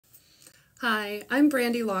Hi, I'm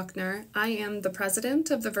Brandie Laughner. I am the president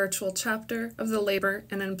of the virtual chapter of the Labor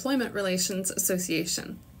and Employment Relations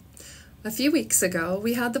Association. A few weeks ago,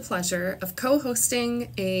 we had the pleasure of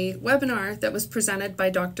co-hosting a webinar that was presented by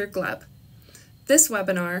Dr. Gleb. This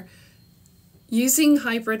webinar, Using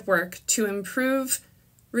Hybrid Work to Improve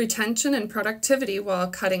Retention and Productivity While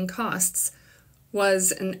Cutting Costs,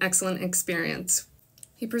 was an excellent experience.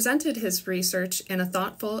 He presented his research in a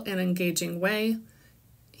thoughtful and engaging way.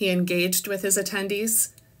 He engaged with his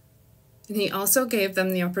attendees, and he also gave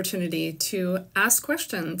them the opportunity to ask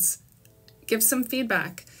questions, give some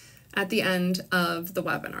feedback at the end of the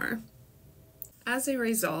webinar. As a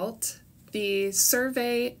result, the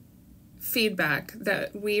survey feedback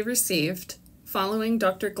that we received following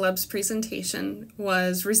Dr. Gleb's presentation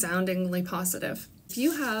was resoundingly positive. If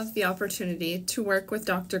you have the opportunity to work with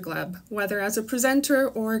Dr. Gleb, whether as a presenter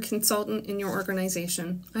or a consultant in your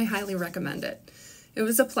organization, I highly recommend it. It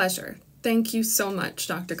was a pleasure. Thank you so much,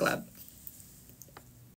 Dr. Gleb.